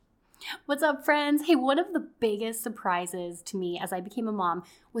What's up, friends? Hey, one of the biggest surprises to me as I became a mom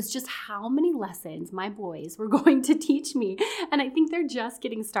was just how many lessons my boys were going to teach me. And I think they're just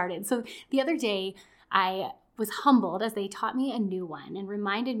getting started. So the other day, I was humbled as they taught me a new one and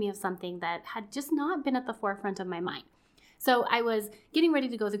reminded me of something that had just not been at the forefront of my mind. So I was getting ready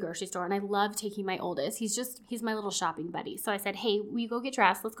to go to the grocery store, and I love taking my oldest. He's my little shopping buddy. So I said, hey, will you go get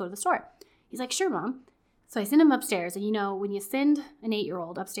dressed? Let's go to the store. He's like, sure, Mom. So I send him upstairs, and when you send an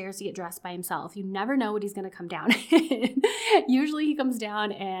 8-year-old upstairs to get dressed by himself, you never know what he's going to come down. Usually he comes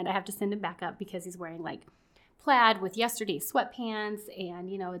down, and I have to send him back up because he's wearing like plaid with yesterday's sweatpants, and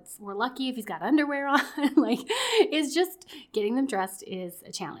we're lucky if he's got underwear on. It's just getting them dressed is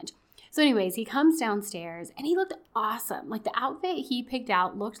a challenge. So anyways, he comes downstairs, and he looked awesome. Like the outfit he picked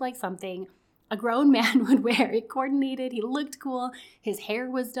out looked like something a grown man would wear. It coordinated. He looked cool. His hair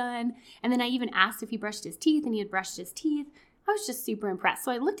was done. And then I even asked if he brushed his teeth, and he had brushed his teeth. I was just super impressed.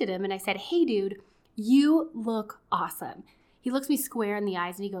 So I looked at him and I said, hey, dude, you look awesome. He looks me square in the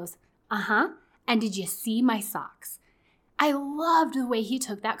eyes and he goes, uh-huh. And did you see my socks? I loved the way he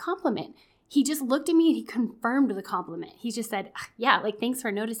took that compliment. He just looked at me and he confirmed the compliment. He just said, yeah, thanks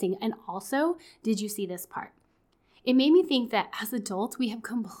for noticing. And also, did you see this part? It made me think that as adults, we have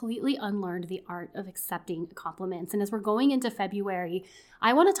completely unlearned the art of accepting compliments. And as we're going into February,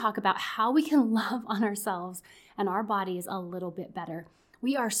 I want to talk about how we can love on ourselves and our bodies a little bit better.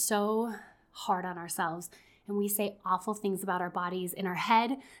 We are so hard on ourselves, and we say awful things about our bodies in our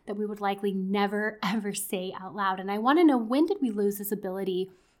head that we would likely never, ever say out loud. And I want to know, when did we lose this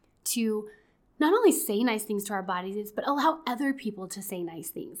ability to not only say nice things to our bodies, but allow other people to say nice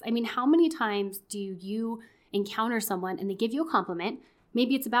things? I mean, how many times do you encounter someone and they give you a compliment?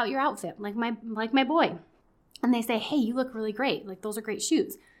 Maybe it's about your outfit, like my boy, and they say, hey, you look really great. Like, those are great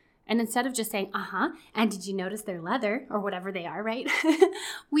shoes. And instead of just saying, uh-huh, and did you notice they're leather, or whatever they are, right?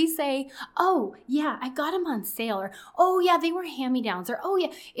 We say, oh, yeah, I got them on sale, or, oh, yeah, they were hand-me-downs, or, oh,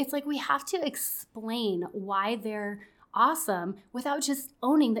 yeah. It's like we have to explain why they're awesome without just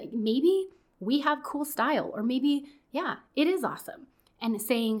owning that maybe we have cool style, or maybe, yeah, it is awesome, and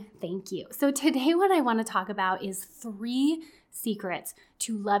saying thank you. So today what I want to talk about is 3 secrets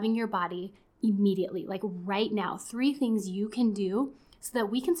to loving your body immediately, like right now. 3 things you can do so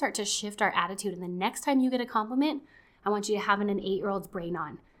that we can start to shift our attitude. And the next time you get a compliment, I want you to have an 8-year-old's brain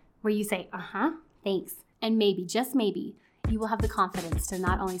on, where you say, uh-huh, thanks. And maybe, just maybe, you will have the confidence to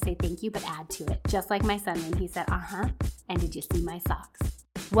not only say thank you, but add to it. Just like my son when he said, uh-huh, and did you see my socks?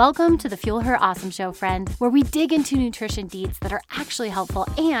 Welcome to the Fuel Her Awesome Show, friend, where we dig into nutrition deets that are actually helpful,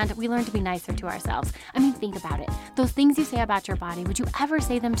 and we learn to be nicer to ourselves. I mean, think about it. Those things you say about your body, would you ever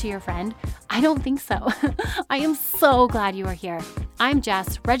say them to your friend? I don't think so. I am so glad you are here. I'm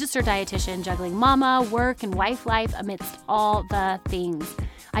Jess, registered dietitian, juggling mama, work, and wife life amidst all the things.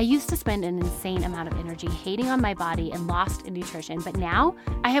 I used to spend an insane amount of energy hating on my body and lost in nutrition, but now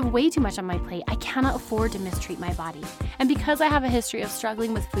I have way too much on my plate. I cannot afford to mistreat my body. And because I have a history of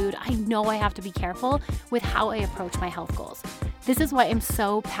struggling with food, I know I have to be careful with how I approach my health goals. This is why I'm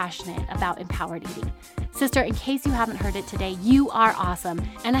so passionate about empowered eating. Sister, in case you haven't heard it today, you are awesome.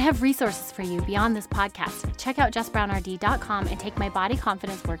 And I have resources for you beyond this podcast. Check out jessbrownrd.com and take my body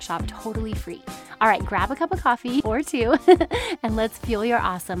confidence workshop totally free. All right, grab a cup of coffee or 2 and let's fuel your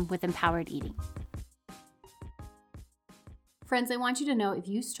awesome with empowered eating. Friends, I want you to know, if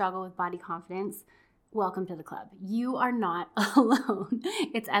you struggle with body confidence, welcome to the club. You are not alone.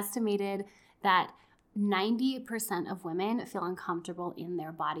 It's estimated that 90% of women feel uncomfortable in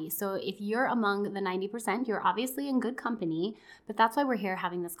their body. So if you're among the 90%, you're obviously in good company, but that's why we're here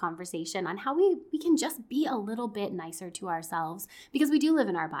having this conversation on how we can just be a little bit nicer to ourselves, because we do live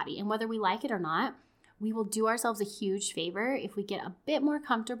in our body, and whether we like it or not, we will do ourselves a huge favor if we get a bit more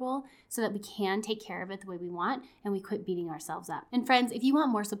comfortable so that we can take care of it the way we want and we quit beating ourselves up. And friends, if you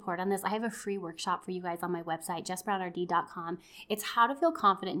want more support on this, I have a free workshop for you guys on my website, jessbrownrd.com. It's how to feel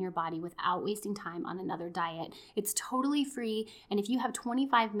confident in your body without wasting time on another diet. It's totally free. And if you have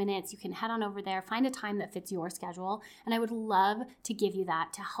 25 minutes, you can head on over there, find a time that fits your schedule. And I would love to give you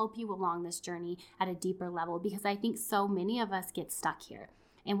that to help you along this journey at a deeper level, because I think so many of us get stuck here.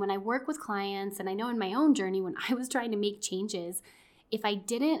 And when I work with clients, and I know in my own journey when I was trying to make changes, if I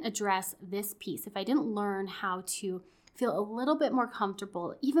didn't address this piece, if I didn't learn how to feel a little bit more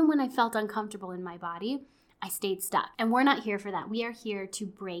comfortable, even when I felt uncomfortable in my body, I stayed stuck. And we're not here for that. We are here to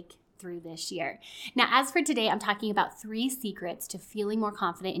break through this year. Now, as for today, I'm talking about 3 secrets to feeling more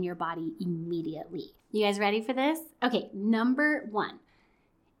confident in your body immediately. You guys ready for this? Okay, number 1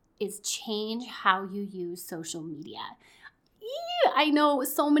 is change how you use social media. I know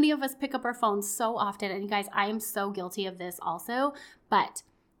so many of us pick up our phones so often, and you guys, I am so guilty of this also, but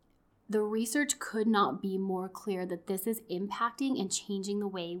The research could not be more clear that this is impacting and changing the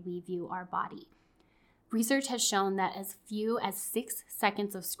way we view our body. Research has shown that as few as 6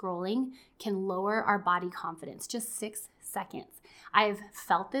 seconds of scrolling can lower our body confidence, just 6 seconds. I've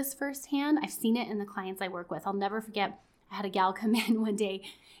felt this firsthand. I've seen it in the clients I work with. I'll never forget, I had a gal come in one day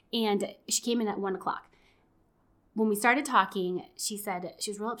and she came in at 1 o'clock. When we started talking, she said,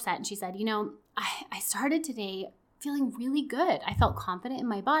 she was real upset and she said, I started today feeling really good. I felt confident in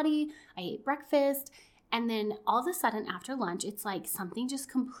my body. I ate breakfast. And then all of a sudden after lunch, it's like something just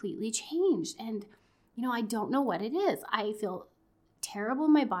completely changed. And, I don't know what it is. I feel terrible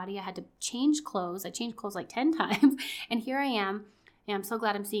in my body. I had to change clothes. I changed clothes like 10 times. And here I am. And I'm so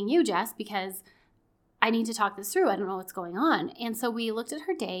glad I'm seeing you, Jess, because I need to talk this through. I don't know what's going on. And so we looked at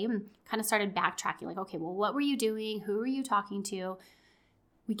her day and kind of started backtracking. Like, okay, well, what were you doing? Who were you talking to?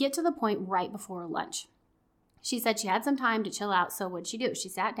 We get to the point right before lunch. She said she had some time to chill out. So what'd she do? She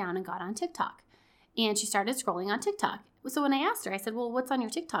sat down and got on TikTok. And she started scrolling on TikTok. So when I asked her, I said, well, what's on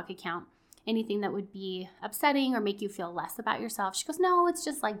your TikTok account? Anything that would be upsetting or make you feel less about yourself? She goes, no, it's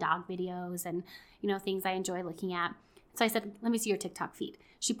just like dog videos and, things I enjoy looking at. So I said, let me see your TikTok feed.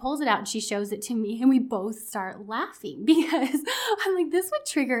 She pulls it out and she shows it to me and we both start laughing because I'm like, this would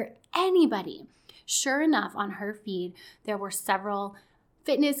trigger anybody. Sure enough, on her feed, there were several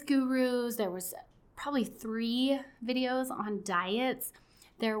fitness gurus. There was probably 3 videos on diets.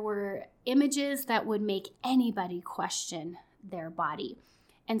 There were images that would make anybody question their body.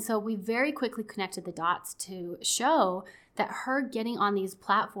 And so we very quickly connected the dots to show that her getting on these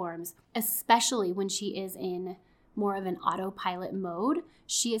platforms, especially when she is in more of an autopilot mode,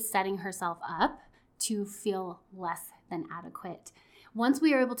 she is setting herself up to feel less than adequate. Once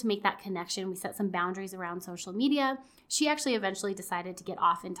we were able to make that connection, we set some boundaries around social media. She actually eventually decided to get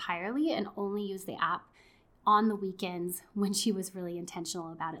off entirely and only use the app on the weekends when she was really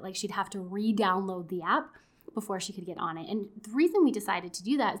intentional about it. Like she'd have to re-download the app before she could get on it. And the reason we decided to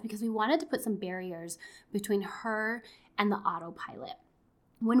do that is because we wanted to put some barriers between her and the autopilot.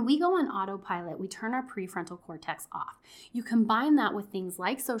 When we go on autopilot, we turn our prefrontal cortex off. You combine that with things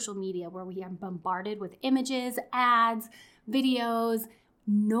like social media where we are bombarded with images, ads, videos,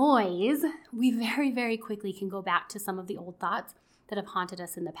 noise, we very, very quickly can go back to some of the old thoughts that have haunted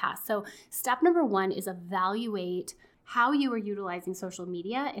us in the past. So step number 1 is evaluate how you are utilizing social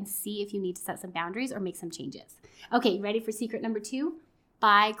media and see if you need to set some boundaries or make some changes. Okay, ready for secret number 2?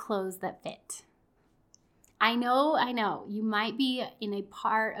 Buy clothes that fit. I know. You might be in a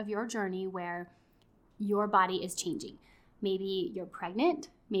part of your journey where your body is changing. Maybe you're pregnant,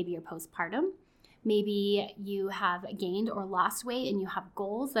 maybe you're postpartum, maybe you have gained or lost weight and you have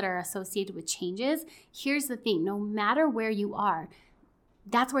goals that are associated with changes. Here's the thing, no matter where you are,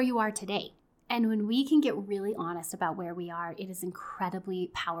 that's where you are today. And when we can get really honest about where we are, it is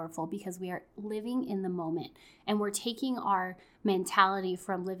incredibly powerful because we are living in the moment and we're taking our mentality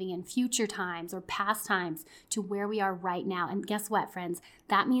from living in future times or past times to where we are right now. And guess what, friends?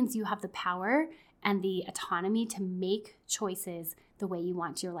 That means you have the power and the autonomy to make choices the way you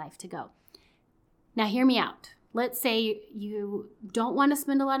want your life to go. Now, hear me out. Let's say you don't want to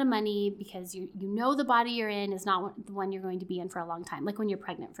spend a lot of money because you know the body you're in is not the one you're going to be in for a long time. Like when you're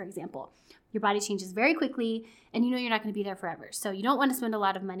pregnant, for example. Your body changes very quickly and you know you're not going to be there forever. So you don't want to spend a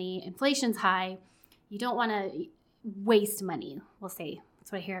lot of money. Inflation's high. You don't want to waste money. We'll say,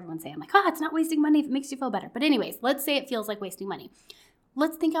 that's what I hear everyone say. I'm like, it's not wasting money if it makes you feel better. But anyways, let's say it feels like wasting money.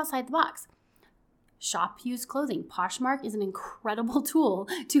 Let's think outside the box. Shop used clothing. Poshmark is an incredible tool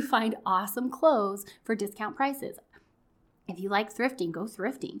to find awesome clothes for discount prices. If you like thrifting, go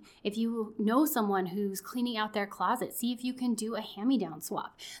thrifting. If you know someone who's cleaning out their closet, see if you can do a hand-me-down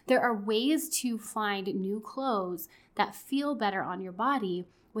swap. There are ways to find new clothes that feel better on your body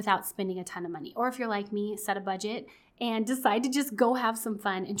without spending a ton of money. Or if you're like me, set a budget and decide to just go have some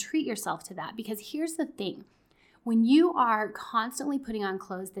fun and treat yourself to that. Because here's the thing. When you are constantly putting on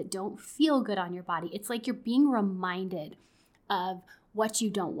clothes that don't feel good on your body, it's like you're being reminded of what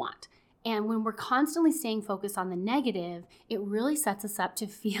you don't want. And when we're constantly staying focused on the negative, it really sets us up to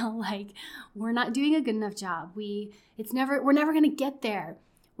feel like we're not doing a good enough job. We're never going to get there.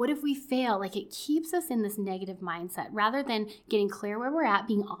 What if we fail? Like it keeps us in this negative mindset rather than getting clear where we're at,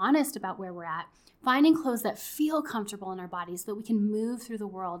 being honest about where we're at, finding clothes that feel comfortable in our bodies so that we can move through the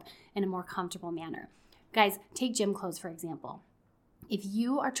world in a more comfortable manner. Guys, take gym clothes, for example. If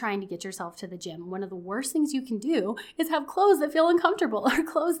you are trying to get yourself to the gym, one of the worst things you can do is have clothes that feel uncomfortable or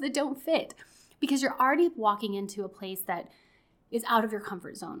clothes that don't fit because you're already walking into a place that is out of your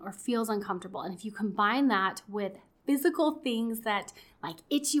comfort zone or feels uncomfortable. And if you combine that with physical things that like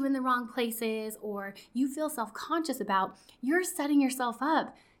itch you in the wrong places or you feel self-conscious about, you're setting yourself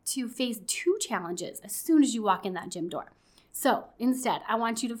up to face 2 challenges as soon as you walk in that gym door. So instead, I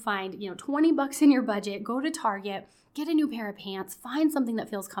want you to find, $20 in your budget, go to Target, get a new pair of pants, find something that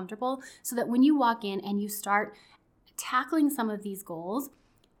feels comfortable so that when you walk in and you start tackling some of these goals,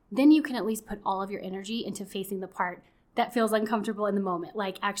 then you can at least put all of your energy into facing the part that feels uncomfortable in the moment,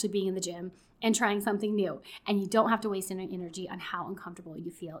 like actually being in the gym and trying something new. And you don't have to waste any energy on how uncomfortable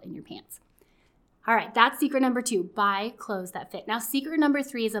you feel in your pants. All right, that's secret number 2, buy clothes that fit. Now, secret number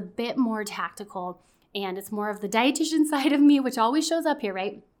 3 is a bit more tactical, and it's more of the dietitian side of me, which always shows up here,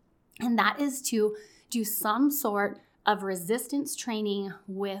 right? And that is to do some sort of resistance training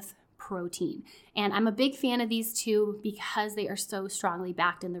with protein. And I'm a big fan of these 2 because they are so strongly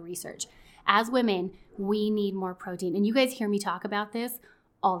backed in the research. As women, we need more protein. And you guys hear me talk about this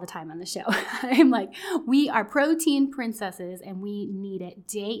all the time on the show. I'm like, we are protein princesses and we need it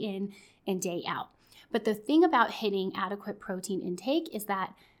day in and day out. But the thing about hitting adequate protein intake is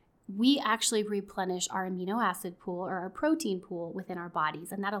that we actually replenish our amino acid pool or our protein pool within our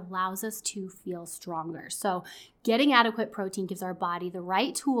bodies, and that allows us to feel stronger. So getting adequate protein gives our body the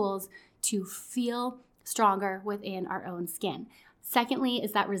right tools to feel stronger within our own skin. Secondly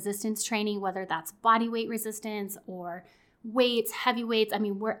is that resistance training, whether that's body weight resistance or weights, heavy weights,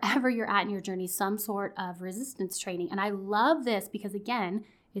 wherever you're at in your journey, some sort of resistance training. And I love this because, again,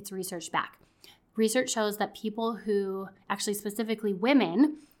 it's research back. Research shows that people who, actually specifically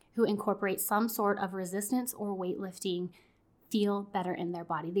women, who incorporate some sort of resistance or weightlifting feel better in their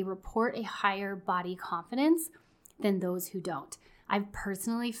body. They report a higher body confidence than those who don't. I've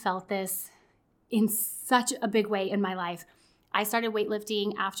personally felt this in such a big way in my life. I started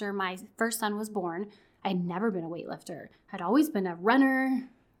weightlifting after my first son was born. I'd never been a weightlifter. I'd always been a runner,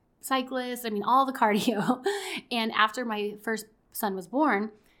 cyclist, all the cardio. And after my first son was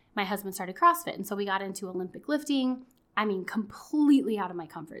born, my husband started CrossFit. And so we got into Olympic lifting. Completely out of my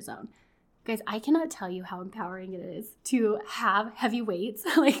comfort zone. Guys, I cannot tell you how empowering it is to have heavy weights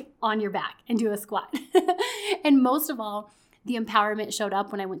on your back and do a squat. And most of all, the empowerment showed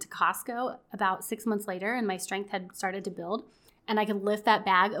up when I went to Costco about 6 months later and my strength had started to build and I could lift that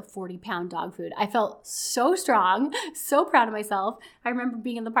bag of 40-pound dog food. I felt so strong, so proud of myself. I remember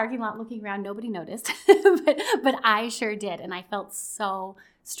being in the parking lot looking around. Nobody noticed, but I sure did. And I felt so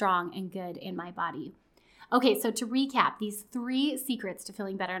strong and good in my body. Okay, so to recap, these 3 secrets to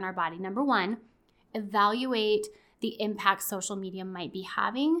feeling better in our body. Number 1, evaluate the impact social media might be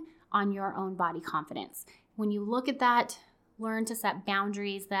having on your own body confidence. When you look at that, learn to set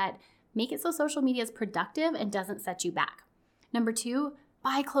boundaries that make it so social media is productive and doesn't set you back. Number 2,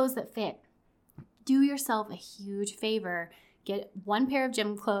 buy clothes that fit. Do yourself a huge favor. Get 1 pair of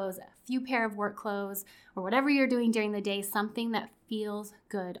gym clothes, a few pair of work clothes, or whatever you're doing during the day, something that feels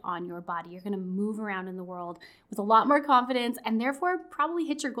good on your body. You're going to move around in the world with a lot more confidence and therefore probably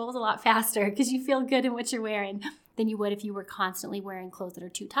hit your goals a lot faster because you feel good in what you're wearing than you would if you were constantly wearing clothes that are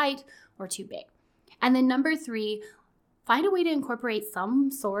too tight or too big. And then number 3, find a way to incorporate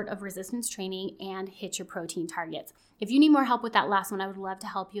some sort of resistance training and hit your protein targets. If you need more help with that last one, I would love to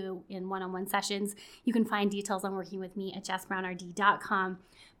help you in one-on-one sessions. You can find details on working with me at jessbrownrd.com.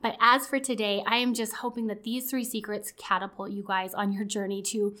 But as for today, I am just hoping that these 3 secrets catapult you guys on your journey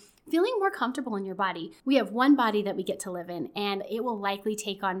to feeling more comfortable in your body. We have one body that we get to live in, and it will likely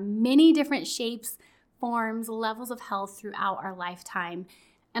take on many different shapes, forms, levels of health throughout our lifetime.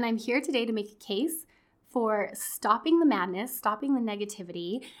 And I'm here today to make a case for stopping the madness, stopping the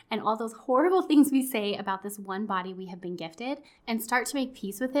negativity, and all those horrible things we say about this one body we have been gifted, and start to make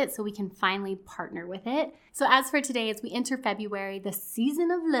peace with it so we can finally partner with it. So as for today, as we enter February, the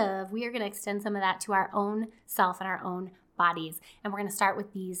season of love, we are going to extend some of that to our own self and our own bodies. And we're going to start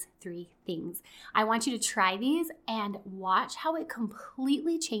with these 3 things. I want you to try these and watch how it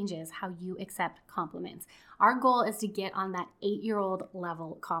completely changes how you accept compliments. Our goal is to get on that 8-year-old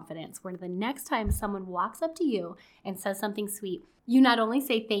level confidence where the next time someone walks up to you and says something sweet, you not only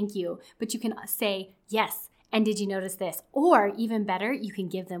say thank you, but you can say yes. And did you notice this? Or even better, you can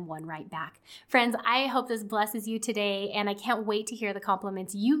give them one right back. Friends, I hope this blesses you today, and I can't wait to hear the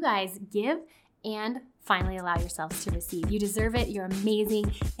compliments you guys give and finally allow yourselves to receive. You deserve it. You're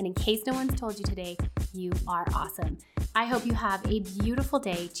amazing. And in case no one's told you today, you are awesome. I hope you have a beautiful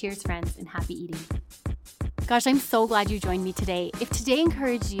day. Cheers, friends, and happy eating. Gosh, I'm so glad you joined me today. If today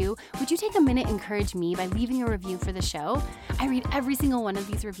encouraged you, would you take a minute and encourage me by leaving a review for the show? I read every single one of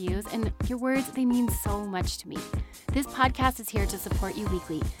these reviews, and your words, they mean so much to me. This podcast is here to support you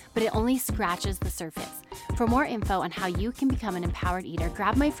weekly, but it only scratches the surface. For more info on how you can become an empowered eater,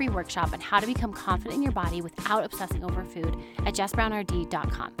 grab my free workshop on how to become confident in your body without obsessing over food at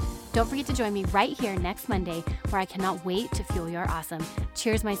jessbrownrd.com. Don't forget to join me right here next Monday, where I cannot wait to fuel your awesome.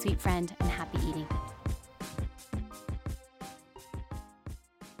 Cheers, my sweet friend, and happy eating.